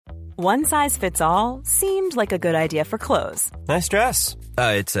One size fits all seemed like a good idea for clothes. Nice dress.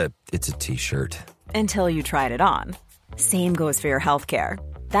 It's a t-shirt. Until you tried it on. Same goes for your healthcare.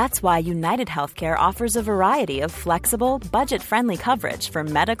 That's why United Healthcare offers a variety of flexible, budget-friendly coverage for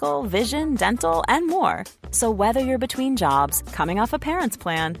medical, vision, dental, and more. So whether you're between jobs, coming off a parent's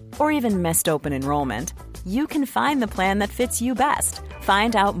plan, or even missed open enrollment, you can find the plan that fits you best.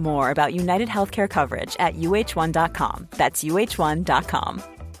 Find out more about United Healthcare coverage at uh1.com. That's uh1.com.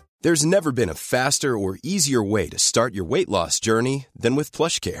 There's never been a faster or easier way to start your weight loss journey than with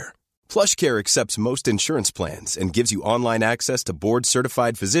PlushCare. PlushCare accepts most insurance plans and gives you online access to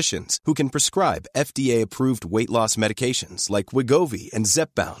board-certified physicians who can prescribe FDA-approved weight loss medications like Wegovy and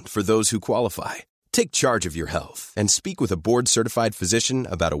Zepbound for those who qualify. Take charge of your health and speak with a board-certified physician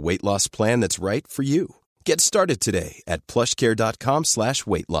about a weight loss plan that's right for you. Get started today at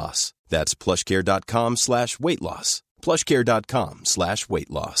plushcare.com/weight loss. That's plushcare.com/weight loss. plushcare.com/weight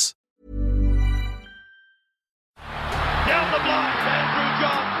loss. Down the block, Andrew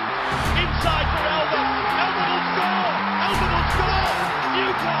John. Inside for Elba. Elba will score. Elba will score.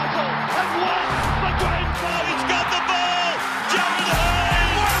 Newcastle have won the Grand Final. He's got the ball. Jared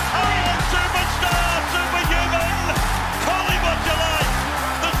Hayes. Oh, superstar, superhuman. Collie Motulite.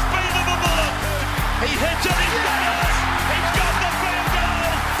 The speed of a bullet. He hits it. He's got it. He's got the field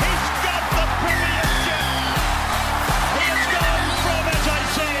goal. He's got the premiership. He has gone from, as I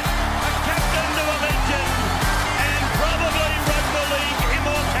said, a captain to a legend. And probably rugby league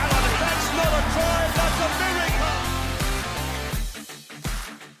immortality. That's not a try, that's a miracle.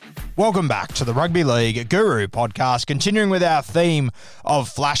 Welcome back to the Rugby League Guru podcast. Continuing with our theme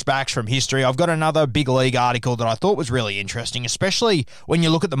of flashbacks from history, I've got another big league article that I thought was really interesting, especially when you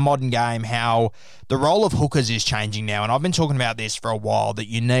look at the modern game, how the role of hookers is changing now. And I've been talking about this for a while, that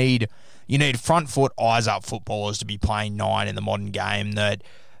you need front foot, eyes up footballers to be playing 9 in the modern game, that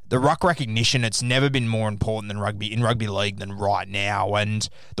the ruck recognition, it's never been more important than rugby league than right now. And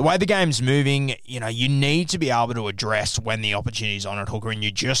the way the game's moving, you need to be able to address when the opportunity's on at hooker, and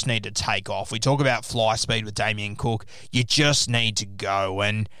you just need to take off. We talk about fly speed with Damien Cook. You just need to go.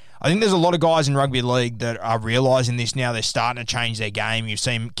 And I think there's a lot of guys in rugby league that are realising this now. They're starting to change their game. You've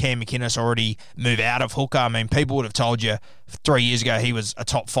seen Cam McInnes already move out of hooker. I mean, people would have told you 3 years ago he was a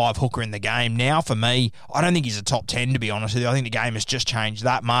top 5 hooker in the game. Now, for me, I don't think he's a top 10, to be honest with you. I think the game has just changed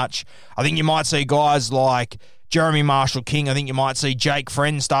that much. I think you might see guys like Jeremy Marshall-King. I think you might see Jake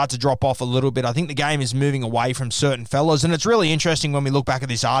Friend start to drop off a little bit. I think the game is moving away from certain fellas, and it's really interesting when we look back at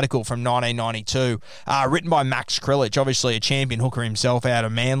this article from 1992, written by Max Krilich, obviously a champion hooker himself out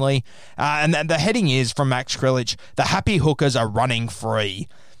of Manly. And the heading is from Max Krilich, "The happy hookers are running free."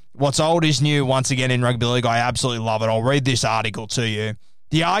 What's old is new once again in rugby league. I absolutely love it. I'll read this article to you.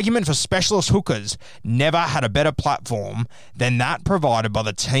 The argument for specialist hookers never had a better platform than that provided by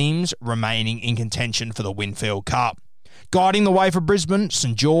the teams remaining in contention for the Winfield Cup. Guiding the way for Brisbane,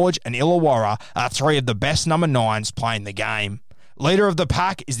 St George and Illawarra are 3 of the best number 9s playing the game. Leader of the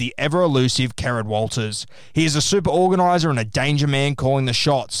pack is the ever-elusive Kerrod Walters. He is a super organiser and a danger man calling the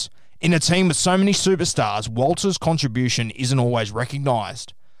shots. In a team with so many superstars, Walters' contribution isn't always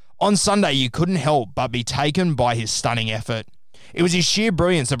recognised. On Sunday, you couldn't help but be taken by his stunning effort. It was his sheer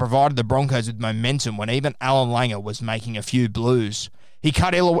brilliance that provided the Broncos with momentum when even Alan Langer was making a few blues. He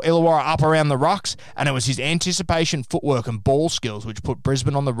cut Illawarra up around the rucks, and it was his anticipation, footwork and ball skills which put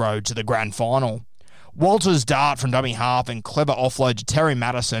Brisbane on the road to the grand final. Walters' dart from dummy half and clever offload to Terry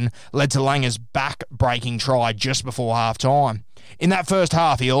Madison led to Langer's back-breaking try just before half-time. In that first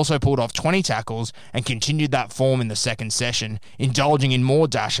half, he also pulled off 20 tackles and continued that form in the second session, indulging in more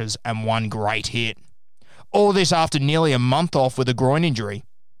dashes and one great hit. All this after nearly a month off with a groin injury.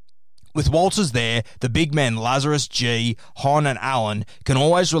 With Walters there, the big men Lazarus, G, Hon and Allen can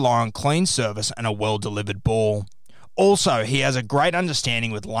always rely on clean service and a well-delivered ball. Also, he has a great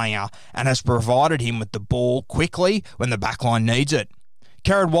understanding with Langer and has provided him with the ball quickly when the backline needs it.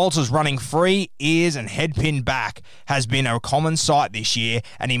 Kerrod Walters running free, ears and head pinned back has been a common sight this year,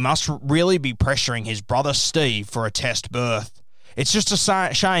 and he must really be pressuring his brother Steve for a test berth. It's just a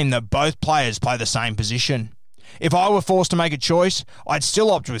shame that both players play the same position. If I were forced to make a choice, I'd still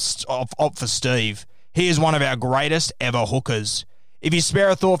opt for Steve. He is one of our greatest ever hookers. If you spare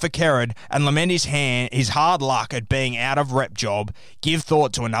a thought for Kerrod and lament his hard luck at being out of rep job, give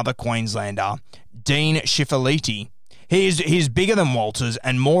thought to another Queenslander, Dean Schiffeliti. He is bigger than Walters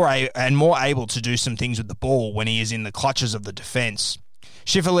and more able to do some things with the ball when he is in the clutches of the defence.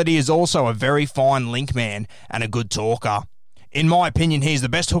 Schiffeliti is also a very fine link man and a good talker. In my opinion, he's the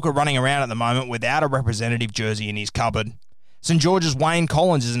best hooker running around at the moment without a representative jersey in his cupboard. St George's Wayne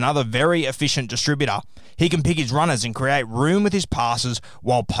Collins is another very efficient distributor. He can pick his runners and create room with his passes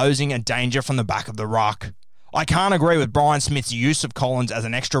while posing a danger from the back of the ruck. I can't agree with Brian Smith's use of Collins as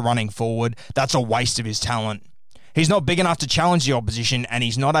an extra running forward. That's a waste of his talent. He's not big enough to challenge the opposition, and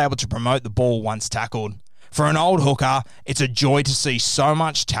he's not able to promote the ball once tackled. For an old hooker, it's a joy to see so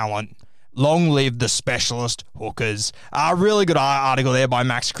much talent. Long live the specialist hookers. A really good article there by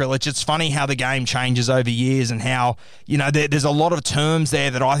Max Krilich. It's funny how the game changes over years and how, there's a lot of terms there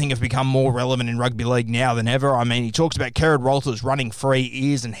that I think have become more relevant in rugby league now than ever. I mean, he talks about Kerrod Walters running free,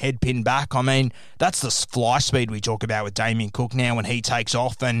 ears and head pinned back. I mean, that's the fly speed we talk about with Damien Cook now when he takes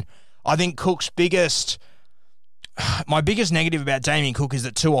off. And I think my biggest negative about Damien Cook is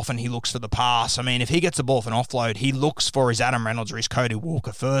that too often he looks for the pass. I mean, if he gets the ball off an offload, he looks for his Adam Reynolds or his Cody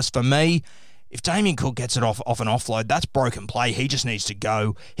Walker first. For me, if Damien Cook gets it off an offload, that's broken play. He just needs to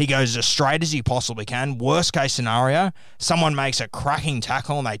go. He goes as straight as he possibly can. Worst case scenario, someone makes a cracking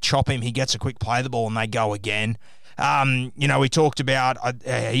tackle and they chop him. He gets a quick play of the ball and they go again. We talked about,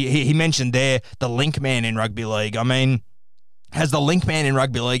 he mentioned there, the link man in rugby league. I mean, has the link man in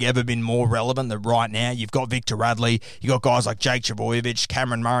rugby league ever been more relevant than right now? You've got Victor Radley, you've got guys like Jake Trbojevic,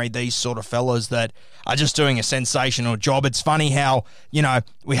 Cameron Murray, these sort of fellas that are just doing a sensational job. It's funny how,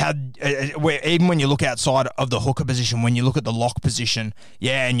 we had, even when you look outside of the hooker position, when you look at the lock position,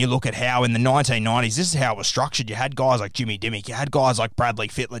 and you look at how in the 1990s, this is how it was structured. You had guys like Jimmy Dimmick, you had guys like Bradley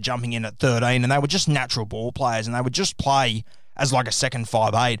Fittler jumping in at 13, and they were just natural ball players, and they would just play as like a second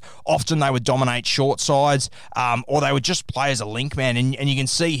 5'8". Often they would dominate short sides, or they would just play as a link man. And you can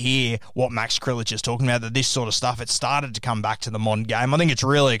see here what Max Krilich is talking about, that this sort of stuff, it started to come back to the modern game. I think it's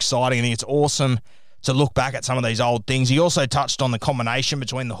really exciting. I think it's awesome to look back at some of these old things. He also touched on the combination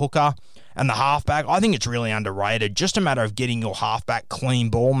between the hooker and the halfback. I think it's really underrated. Just a matter of getting your halfback clean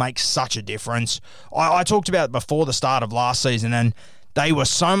ball makes such a difference. I talked about it before the start of last season, and they were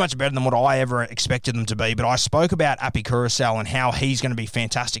so much better than what I ever expected them to be. But I spoke about Api Kurasau and how he's going to be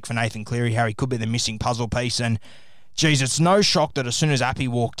fantastic for Nathan Cleary, how he could be the missing puzzle piece. And geez, it's no shock that as soon as Api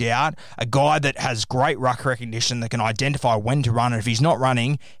walked out, a guy that has great ruck recognition, that can identify when to run, and if he's not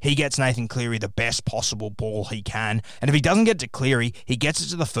running, he gets Nathan Cleary the best possible ball he can. And if he doesn't get to Cleary, he gets it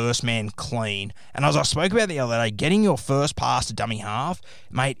to the first man clean. And as I spoke about the other day, getting your first pass to dummy half,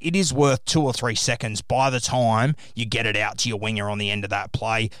 mate, it is worth 2 or 3 seconds by the time you get it out to your winger on the end of that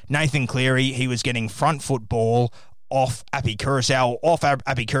play. Nathan Cleary, he was getting front foot ball off Api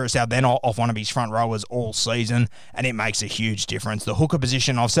Kurasau, then off one of his front rowers all season, and it makes a huge difference. The hooker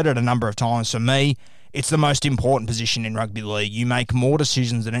position, I've said it a number of times, for me, it's the most important position in rugby league. You make more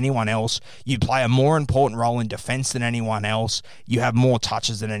decisions than anyone else. You play a more important role in defence than anyone else. You have more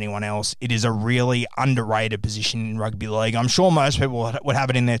touches than anyone else. It is a really underrated position in rugby league. I'm sure most people would have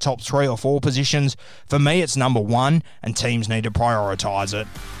it in their top 3 or 4 positions. For me, it's number 1, and teams need to prioritise it.